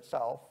aggregator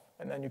itself,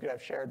 and then you could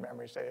have shared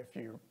memory, say, if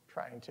you're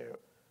trying to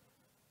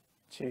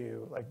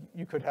like,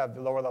 you could have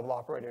the lower level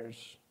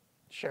operators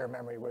share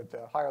memory with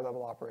the higher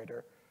level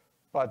operator,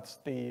 but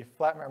the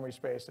flat memory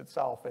space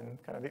itself and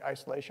kind of the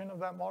isolation of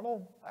that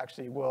model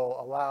actually will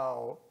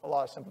allow a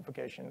lot of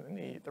simplification in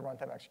the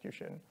runtime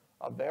execution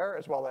of there,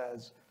 as well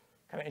as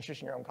kind of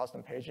introducing your own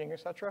custom paging, et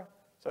cetera.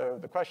 So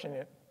the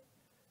question,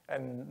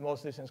 and most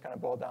of these things kind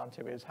of boil down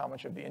to, is how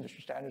much of the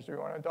industry standards do we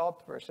want to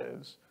adopt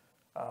versus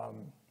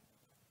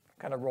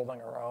kind of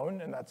rolling our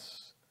own, and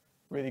that's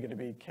really going to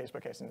be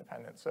case-by-case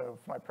independent. So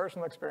from my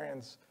personal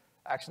experience,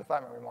 actually the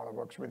flat memory model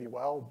works really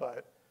well,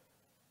 but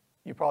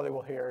you probably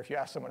will hear, if you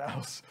ask someone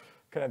else,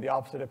 kind of the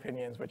opposite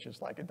opinions, which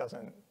is like it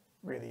doesn't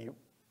really,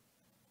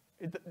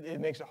 it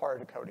makes it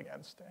harder to code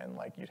against, and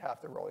like you'd have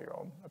to roll your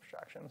own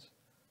abstractions.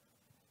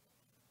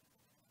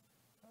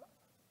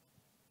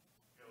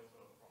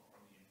 Also,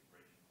 from the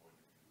integration point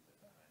of view,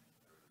 that you mentioned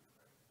earlier,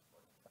 right?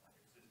 Like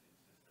existing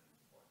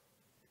systems, like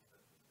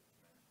exactly that you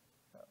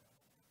mentioned,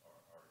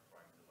 are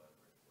trying to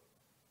leverage what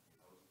the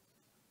host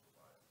system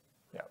provides.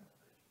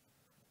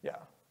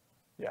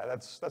 Yeah,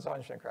 that's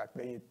 100% correct.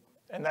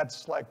 And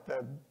that's like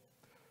the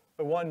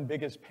one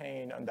biggest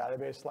pain on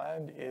database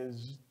land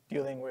is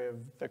dealing with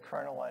the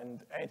kernel,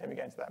 and anytime you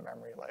get into that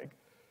memory, like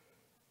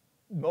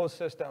most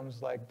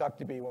systems like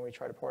DuckDB, when we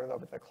try to port it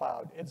over to the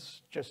cloud,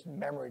 it's just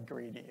memory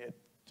greedy. It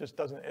just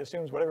doesn't, it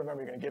assumes whatever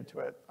memory you're gonna give to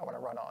it, I wanna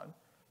run on.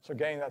 So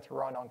getting that to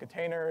run on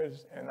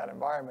containers in that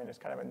environment is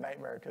kind of a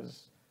nightmare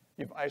because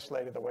you've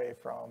isolated away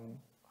from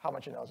how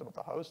much it knows about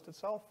the host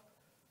itself.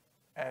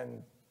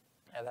 And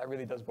that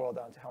really does boil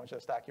down to how much of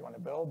the stack you want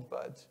to build,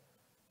 but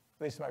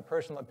at least in my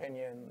personal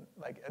opinion,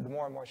 like the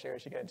more and more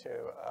serious you get into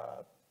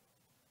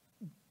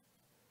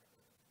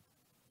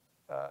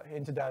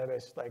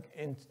database, like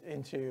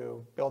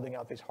into building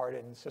out these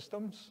hardened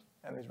systems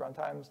and these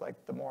runtimes,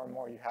 like the more and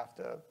more you have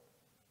to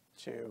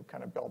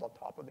kind of build on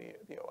top of the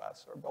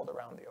OS or build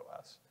around the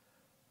OS,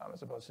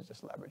 as opposed to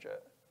just leverage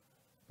it.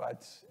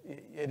 But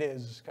it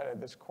is kind of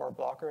this core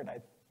blocker, and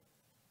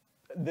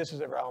this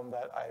is a realm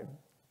that I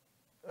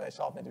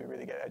myself need to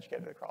really get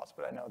educated across,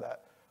 but I know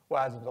that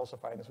WASM is also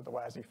fighting this with the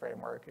WASI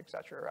framework, et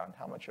cetera, around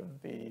how much of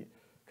the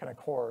kind of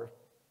core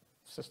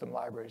system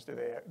libraries do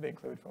they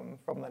include from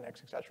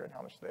Linux, et cetera, and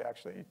how much do they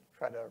actually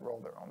try to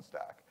roll their own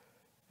stack.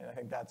 And I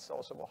think that's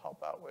also will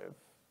help out with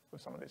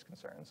some of these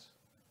concerns.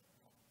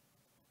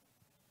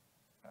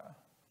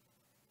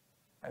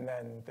 And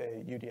then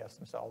the UDS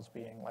themselves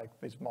being like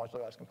these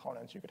modularized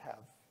components, you could have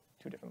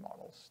two different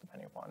models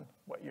depending upon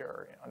what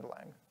your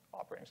underlying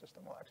operating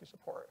system will actually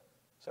support.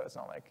 So it's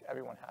not like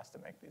everyone has to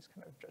make these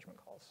kind of judgment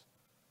calls.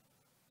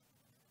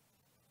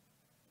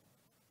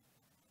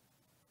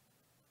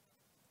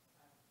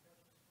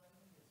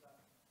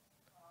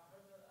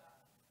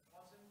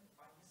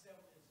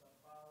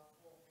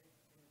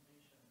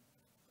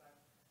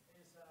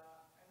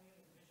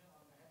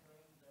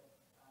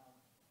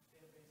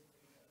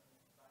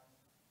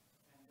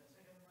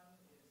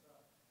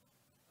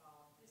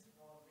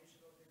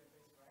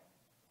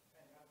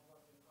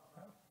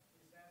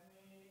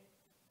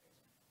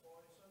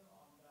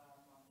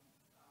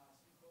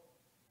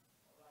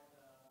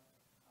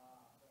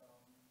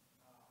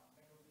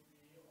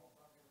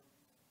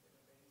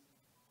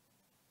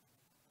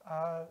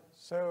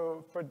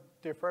 So for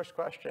your first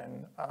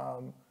question,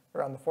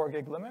 around the 4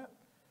 gig limit,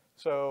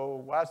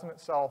 so WASM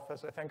itself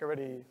is, I think,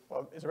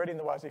 is already in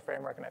the WASI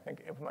framework, and I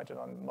think implemented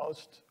on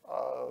most,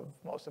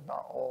 if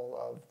not all,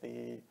 of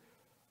the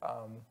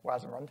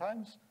WASM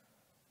runtimes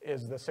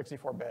is the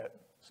 64-bit.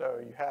 So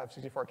you have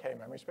 64K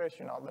memory space.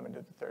 You're not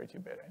limited to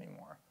 32-bit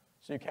anymore.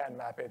 So you can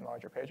map in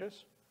larger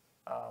pages.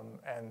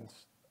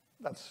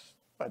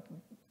 But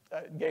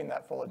getting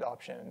that full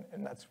adoption,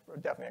 and that's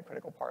definitely a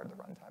critical part of the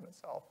runtime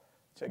itself,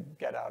 to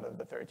get out of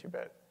the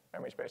 32-bit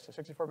memory space to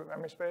 64-bit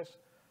memory space.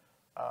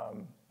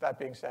 That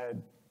being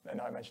said, I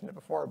know I mentioned it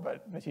before,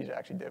 but Netezza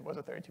actually was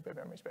a 32-bit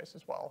memory space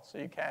as well. So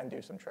you can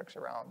do some tricks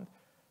around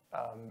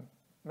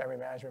memory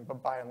management,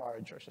 but by and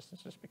large, our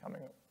system's just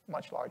becoming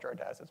much larger. Our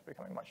data set's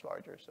becoming much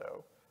larger,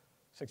 so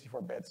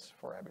 64 bits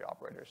for every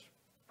operator is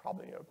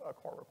probably a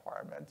core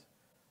requirement.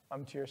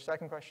 To your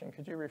second question,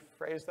 could you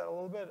rephrase that a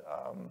little bit?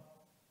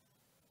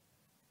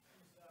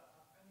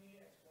 Any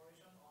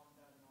exploration on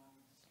that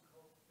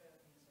non-SQL bit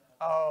means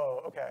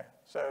Oh, okay.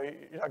 So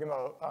you're talking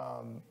about,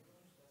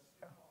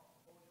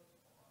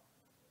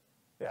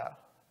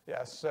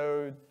 yeah.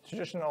 So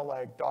traditional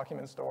like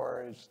document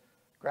storage,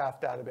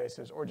 graph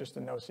databases, or just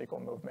the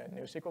NoSQL movement,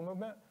 new SQL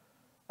movement.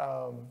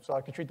 So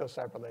I could treat those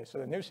separately. So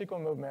the new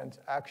SQL movement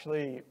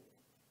actually,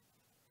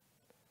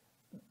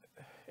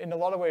 in a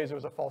lot of ways, it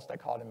was a false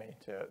dichotomy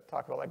to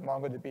talk about like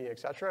MongoDB, et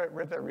cetera.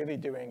 What they're really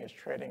doing is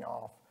trading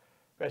off.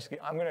 Basically,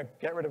 I'm going to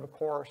get rid of a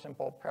core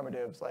simple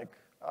primitives like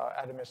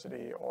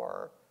atomicity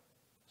or,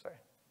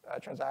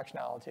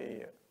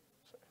 transactionality.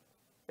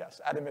 Yes,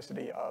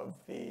 atomicity of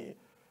the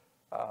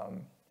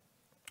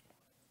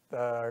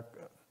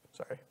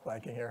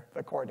blanking here,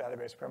 the core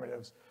database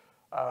primitives.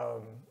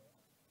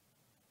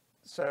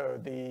 So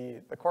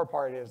the core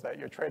part is that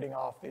you're trading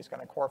off these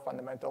kind of core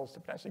fundamentals to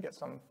potentially get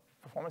some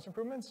performance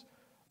improvements.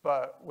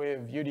 But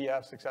with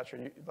UDFs, et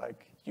cetera,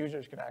 like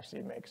users can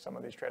actually make some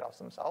of these trade-offs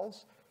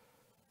themselves.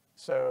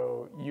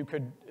 So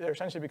it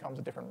essentially becomes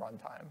a different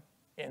runtime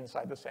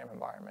inside the same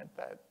environment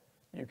that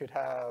you could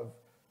have,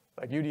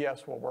 like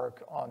UDFs will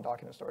work on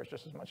document storage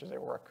just as much as they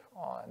work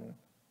on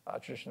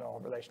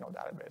traditional relational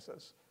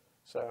databases.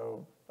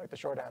 So like the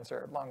short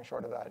answer, long and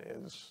short of that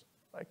is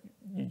like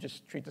you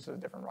just treat this as a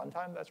different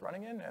runtime that's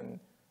running in, and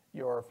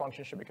your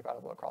function should be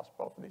compatible across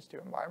both of these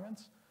two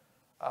environments.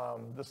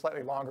 The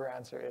slightly longer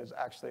answer is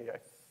actually I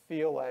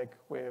feel like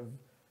with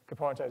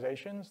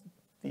componentizations,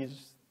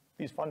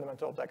 these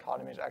fundamental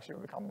dichotomies actually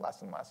will become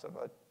less and less of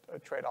a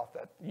trade-off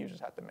that users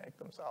have to make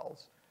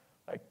themselves.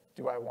 Like,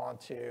 do I want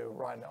to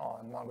run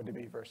on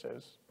MongoDB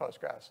versus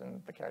Postgres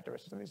and the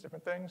characteristics of these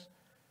different things?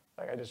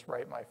 Like, I just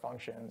write my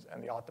functions,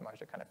 and the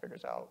optimizer kind of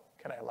figures out,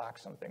 can I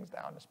lax some things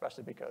down,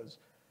 especially because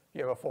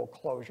you have a full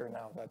closure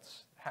now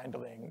that's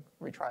handling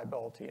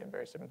retriability and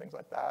various different things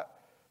like that.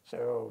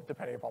 So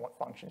depending upon what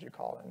functions you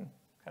call in,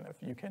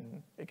 it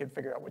can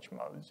figure out which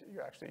modes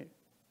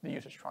the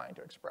user's trying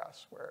to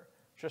express, where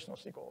traditional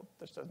SQL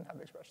just doesn't have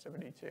the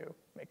expressivity to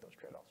make those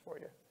trade-offs for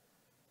you.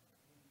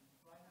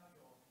 right now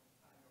your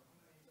company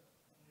is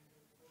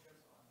only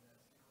focused on the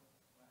SQL,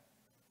 right?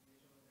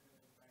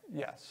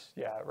 Yes,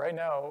 yeah. Right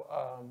now,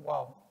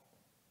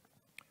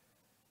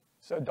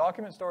 so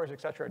document storage, et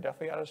cetera, are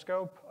definitely out of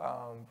scope.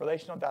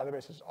 Relational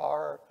databases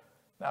are.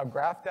 Now,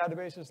 graph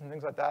databases and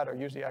things like that are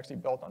usually actually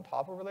built on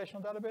top of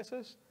relational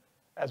databases,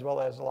 as well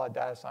as a lot of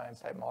data science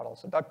type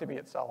models. So DuckDB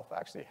itself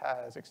actually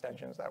has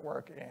extensions that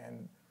work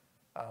in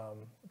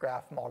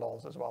graph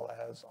models as well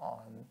as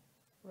on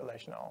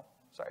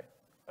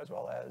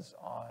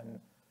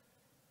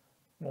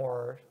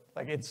more,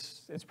 like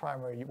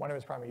one of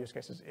its primary use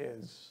cases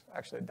is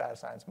actually data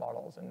science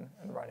models and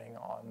running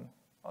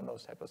on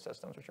those type of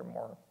systems, which are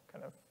more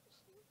kind of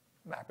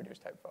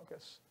MapReduce type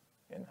focus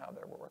in how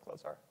their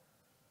workloads are.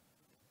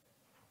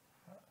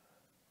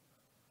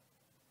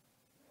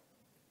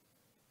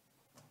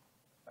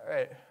 All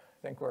right, I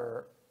think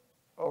we're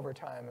over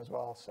time as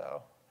well,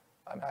 so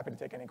I'm happy to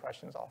take any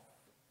questions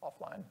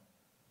offline.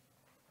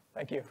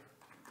 Thank you.